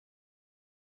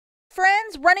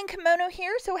Friends, Running Kimono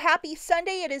here. So happy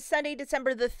Sunday. It is Sunday,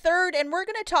 December the 3rd, and we're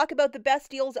going to talk about the best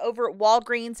deals over at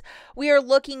Walgreens. We are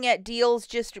looking at deals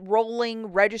just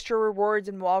rolling register rewards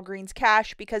and Walgreens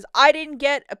cash because I didn't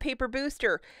get a paper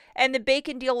booster. And the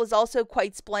bacon deal is also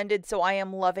quite splendid, so I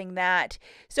am loving that.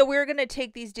 So we're going to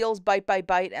take these deals bite by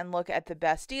bite and look at the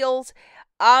best deals.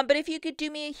 But if you could do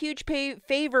me a huge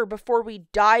favor before we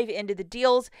dive into the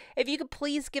deals, if you could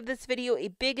please give this video a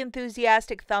big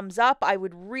enthusiastic thumbs up, I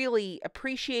would really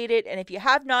appreciate it. And if you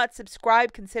have not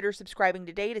subscribed, consider subscribing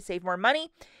today to save more money.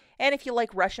 And if you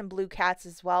like Russian blue cats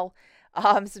as well,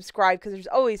 subscribe because there's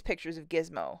always pictures of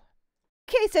Gizmo.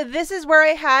 Okay, so this is where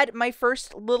I had my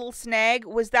first little snag,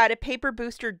 was that a paper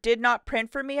booster did not print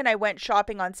for me, and I went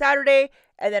shopping on Saturday,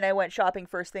 and then I went shopping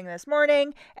first thing this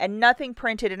morning, and nothing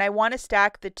printed, and I want to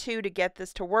stack the two to get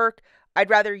this to work. I'd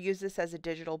rather use this as a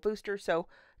digital booster, so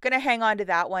going to hang on to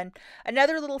that one.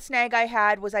 Another little snag I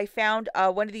had was I found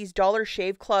one of these Dollar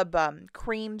Shave Club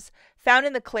creams found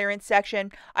in the clearance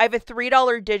section. I have a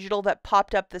 $3 digital that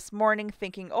popped up this morning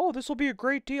thinking, oh, this will be a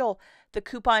great deal. The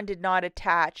coupon did not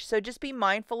attach, so just be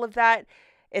mindful of that.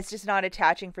 It's just not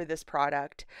attaching for this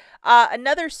product.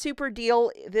 Another super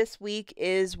deal this week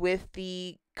is with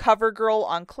the COVERGIRL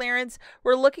on clearance.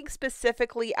 We're looking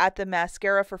specifically at the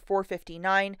mascara for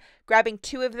 $4.59, grabbing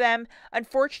two of them.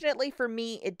 Unfortunately for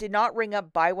me, it did not ring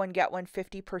up buy one, get one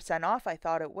 50% off. I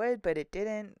thought it would, but it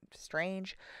didn't.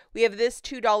 Strange. We have this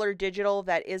 $2 digital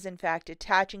that is in fact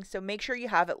attaching, so make sure you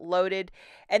have it loaded.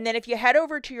 And then if you head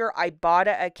over to your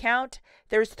IBOTTA account,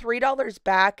 there's $3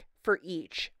 back for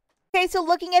each. Okay, so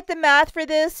looking at the math for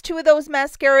this, two of those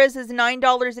mascaras is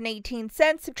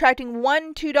 $9.18. Subtracting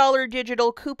one $2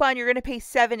 digital coupon, you're going to pay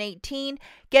 $7.18.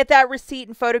 Get that receipt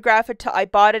and photograph it to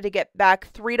IBOTTA to get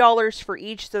back $3 for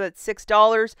each, so that's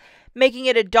 $6, making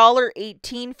it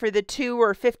 $1.18 for the two,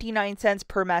 or 59 cents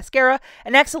per mascara.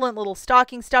 An excellent little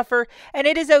stocking stuffer, and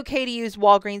it is okay to use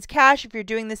Walgreens cash if you're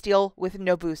doing this deal with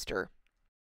no booster.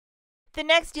 The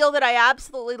next deal that I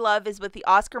absolutely love is with the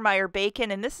Oscar Mayer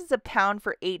bacon, and this is a pound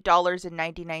for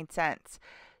 $8.99.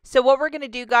 So what we're going to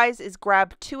do, guys, is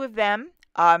grab two of them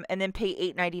and then pay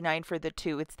 $8.99 for the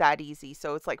two. It's that easy.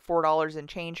 So it's like $4 and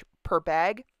change per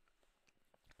bag.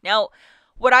 Now,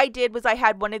 what I did was I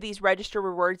had one of these register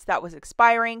rewards that was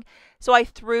expiring, so I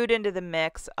threw it into the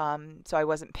mix, so I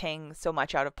wasn't paying so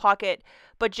much out of pocket.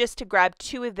 But just to grab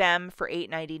two of them for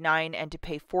 $8.99 and to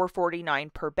pay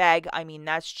 $4.49 per bag, I mean,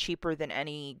 that's cheaper than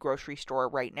any grocery store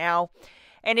right now.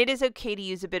 And it is okay to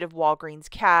use a bit of Walgreens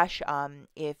cash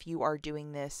if you are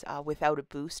doing this without a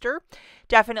booster.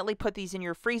 Definitely put these in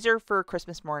your freezer for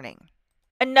Christmas morning.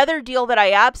 Another deal that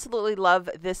I absolutely love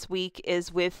this week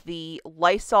is with the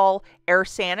LYSOL air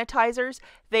sanitizers.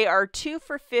 They are 2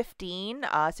 for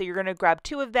 $15, so you're going to grab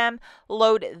two of them,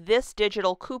 load this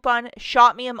digital coupon.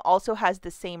 ShopMeum also has the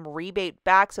same rebate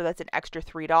back, so that's an extra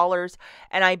 $3.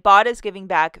 And IBOTTA is giving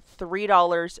back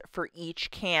 $3 for each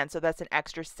can, so that's an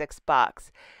extra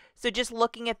 $6. So just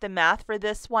looking at the math for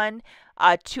this one,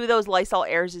 two of those LYSOL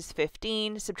airs is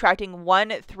 $15. Subtracting one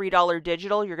 $3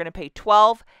 digital, you're going to pay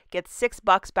 $12. Get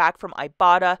 $6 back from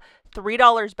IBOTTA,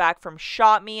 $3 back from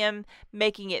ShopMeum,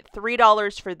 making it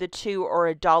 $3 for the two,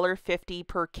 or $1.50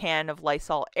 per can of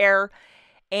LYSOL air.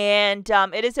 And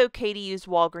it is okay to use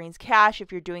Walgreens cash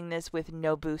if you're doing this with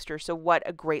no booster. So what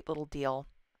a great little deal.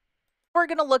 We're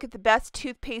going to look at the best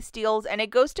toothpaste deals, and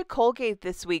it goes to Colgate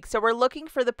this week. So we're looking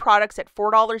for the products at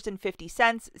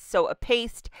 $4.50, so a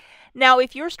paste. Now,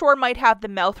 if your store might have the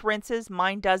mouth rinses,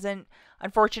 mine doesn't.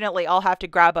 Unfortunately, I'll have to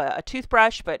grab a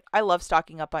toothbrush, but I love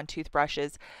stocking up on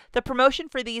toothbrushes. The promotion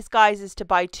for these guys is to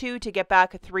buy two to get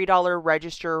back a $3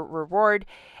 register reward.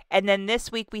 And then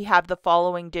this week we have the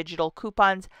following digital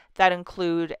coupons that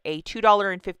include a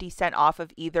 $2.50 off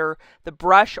of either the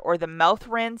brush or the mouth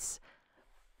rinse.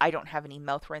 I don't have any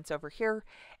mouth rinse over here.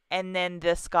 And then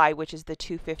this guy, which is the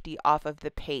 $2.50 off of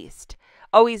the paste.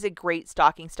 Always a great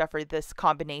stocking stuffer, this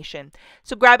combination.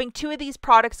 So grabbing two of these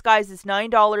products, guys, is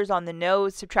 $9 on the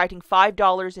nose, subtracting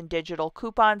 $5 in digital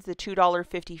coupons, the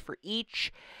 $2.50 for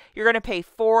each. You're going to pay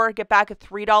 $4, get back a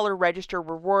 $3 register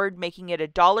reward, making it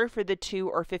 $1 for the two,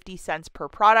 or 50 cents per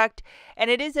product.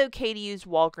 And it is okay to use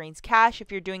Walgreens cash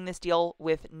if you're doing this deal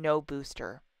with no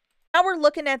booster. Now we're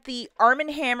looking at the Arm &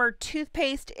 Hammer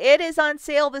toothpaste. It is on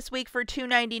sale this week for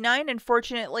 $2.99.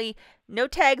 Unfortunately, no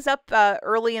tags up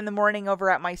early in the morning over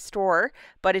at my store,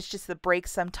 but it's just the break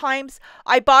sometimes.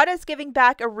 IBOTTA is giving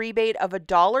back a rebate of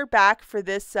 $1 back for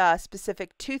this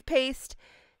specific toothpaste.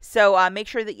 So make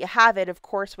sure that you have it, of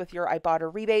course, with your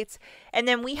IBOTTA rebates. And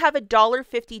then we have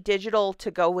 $1.50 digital to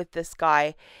go with this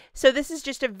guy. So this is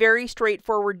just a very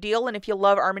straightforward deal. And if you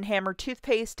love Arm & Hammer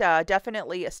toothpaste,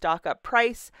 definitely a stock up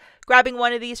price. Grabbing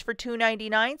one of these for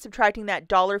 $2.99, subtracting that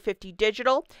 $1.50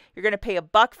 digital, you're going to pay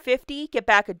 $1.50, get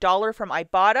back $1 from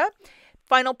IBOTTA.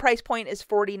 Final price point is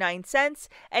 49 cents,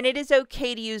 and it is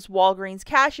okay to use Walgreens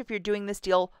cash if you're doing this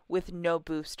deal with no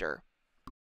booster.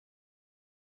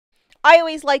 I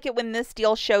always like it when this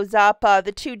deal shows up.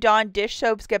 The 2 Dawn dish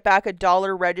soaps get back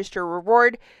 $1 register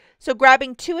reward. So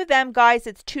grabbing 2 of them, guys,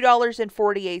 it's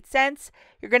 $2.48.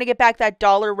 You're going to get back that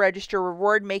 $1 register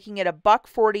reward, making it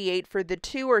 $1.48 for the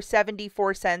 2, or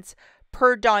 74 cents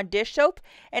per Dawn dish soap.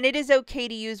 And it is okay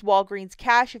to use Walgreens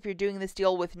cash if you're doing this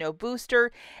deal with no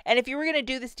booster. And if you were going to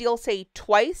do this deal, say,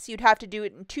 twice, you'd have to do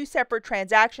it in 2 separate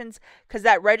transactions, because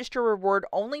that register reward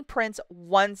only prints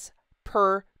once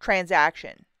per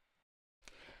transaction.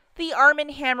 The Arm &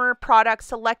 Hammer product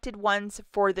selected ones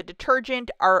for the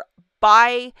detergent are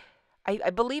I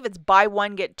believe it's buy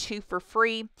one, get 2 for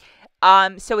free.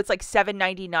 So it's like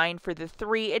 $7.99 for the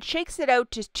 3. It shakes it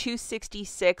out to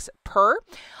 $2.66 per.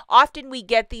 Often we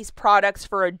get these products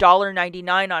for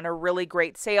 $1.99 on a really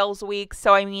great sales week.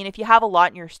 So, I mean, if you have a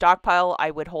lot in your stockpile,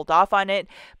 I would hold off on it.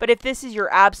 But if this is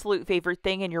your absolute favorite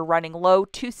thing and you're running low,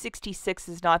 $2.66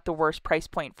 is not the worst price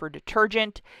point for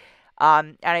detergent.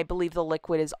 And I believe the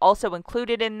liquid is also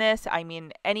included in this. I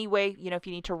mean, anyway, if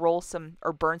you need to roll some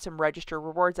or burn some register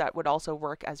rewards, that would also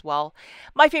work as well.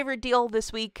 My favorite deal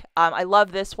this week, I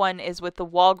love this one, is with the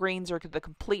Walgreens or the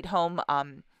Complete Home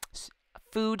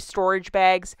food storage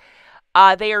bags.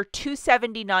 They are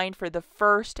 $2.79 for the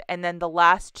first, and then the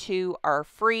last 2 are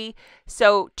free.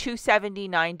 So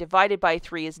 $2.79 divided by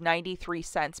 3 is 93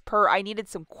 cents per. I needed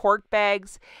some quart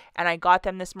bags, and I got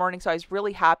them this morning, so I was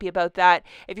really happy about that.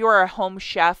 If you are a home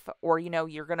chef, or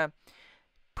you're gonna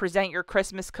present your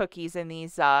Christmas cookies in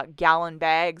these gallon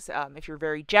bags, if you're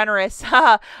very generous,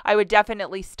 I would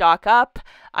definitely stock up.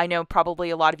 I know probably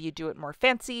a lot of you do it more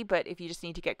fancy, but if you just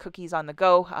need to get cookies on the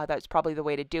go, that's probably the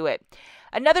way to do it.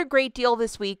 Another great deal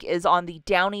this week is on the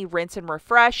Downy Rinse and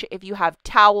Refresh. If you have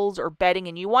towels or bedding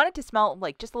and you want it to smell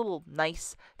like just a little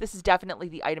nice, this is definitely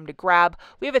the item to grab.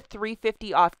 We have a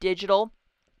 $3.50 off digital.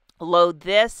 Load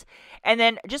this. And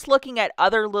then just looking at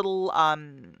other little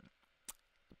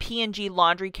P&G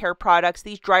laundry care products,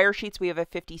 these dryer sheets, we have a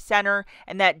 50 center,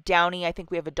 and that Downy, I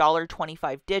think we have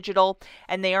 $1.25 digital,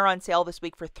 and they are on sale this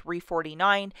week for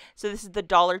 $3.49. So this is the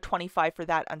 $1.25 for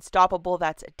that Unstoppable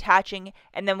that's attaching,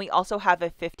 and then we also have a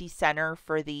 50 center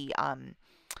for the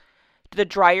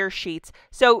dryer sheets.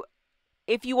 So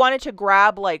if you wanted to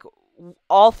grab like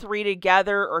all 3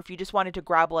 together, or if you just wanted to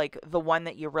grab like the one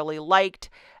that you really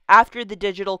liked, after the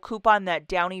digital coupon, that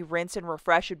Downy Rinse and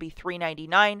Refresh would be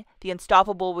 $3.99. The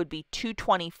Unstoppable would be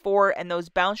 $2.24, and those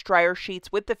bounce dryer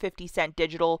sheets with the 50-cent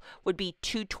digital would be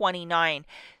 $2.29.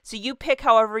 So you pick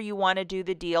however you want to do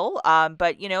the deal.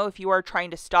 But if you are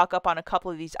trying to stock up on a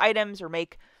couple of these items or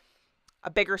make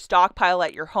a bigger stockpile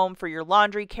at your home for your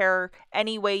laundry care,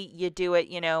 any way you do it,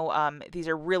 these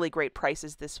are really great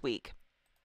prices this week.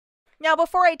 Now,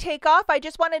 before I take off, I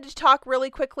just wanted to talk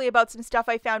really quickly about some stuff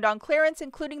I found on clearance,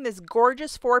 including this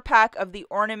gorgeous 4-pack of the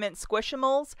Ornament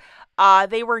Squishimals.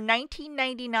 They were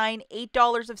 $19.99,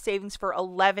 $8 of savings for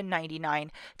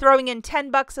 $11.99. Throwing in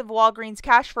 $10 of Walgreens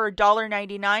cash for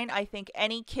 $1.99, I think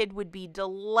any kid would be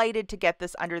delighted to get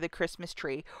this under the Christmas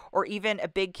tree, or even a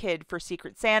big kid for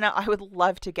Secret Santa. I would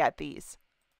love to get these.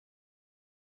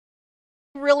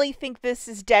 Really think this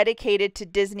is dedicated to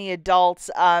Disney adults.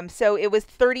 So it was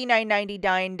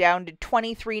 $39.99 down to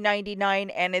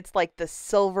 $23.99, and it's like the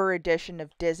silver edition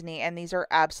of Disney, and these are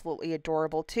absolutely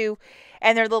adorable too.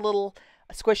 And they're the little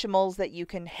Squishimals that you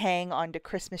can hang onto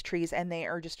Christmas trees, and they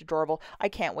are just adorable. I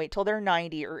can't wait till they're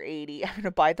 90 or 80. I'm going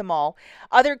to buy them all.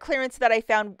 Other clearance that I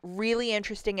found really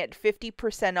interesting at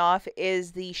 50% off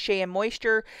is the Shea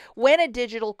Moisture. When a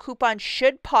digital coupon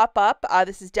should pop up,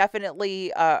 this is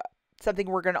definitely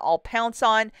something we're going to all pounce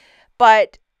on,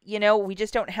 but we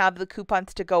just don't have the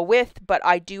coupons to go with, but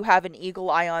I do have an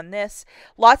eagle eye on this.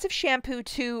 Lots of shampoo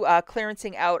too,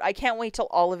 clearancing out. I can't wait till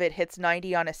all of it hits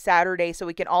 90 on a Saturday so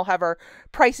we can all have our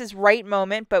prices right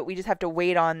moment, but we just have to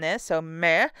wait on this, so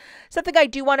meh. Something I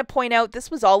do want to point out,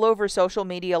 this was all over social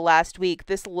media last week.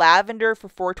 This lavender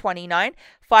for $4.29,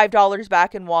 $5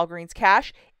 back in Walgreens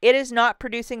cash. It is not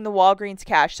producing the Walgreens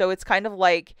cash, so it's kind of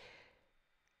like,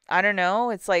 I don't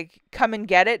know, it's like come and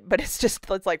get it, but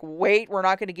it's like, wait, we're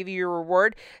not going to give you your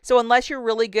reward. So unless you're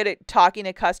really good at talking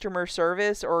to customer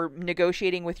service or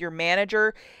negotiating with your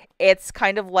manager, it's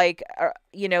kind of like,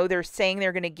 they're saying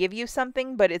they're going to give you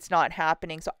something, but it's not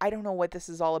happening. So I don't know what this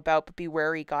is all about, but be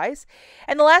wary, guys.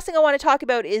 And the last thing I want to talk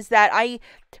about is that I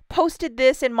posted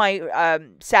this in my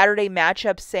Saturday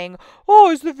matchup saying,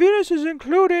 oh, is the Venus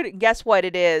included? Guess what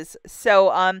it is.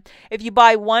 So if you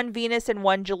buy one Venus and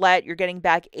one Gillette, you're getting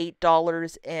back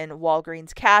 $8 in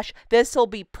Walgreens cash. This will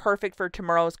be perfect for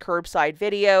tomorrow's curbside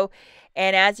video.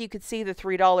 And as you can see, the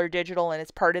 $3 digital, and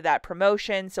it's part of that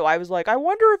promotion. So I was like, I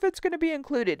wonder if it's going to be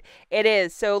included. It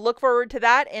is. So look forward to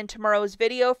that in tomorrow's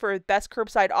video for best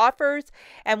curbside offers.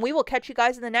 And we will catch you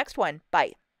guys in the next one.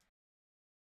 Bye.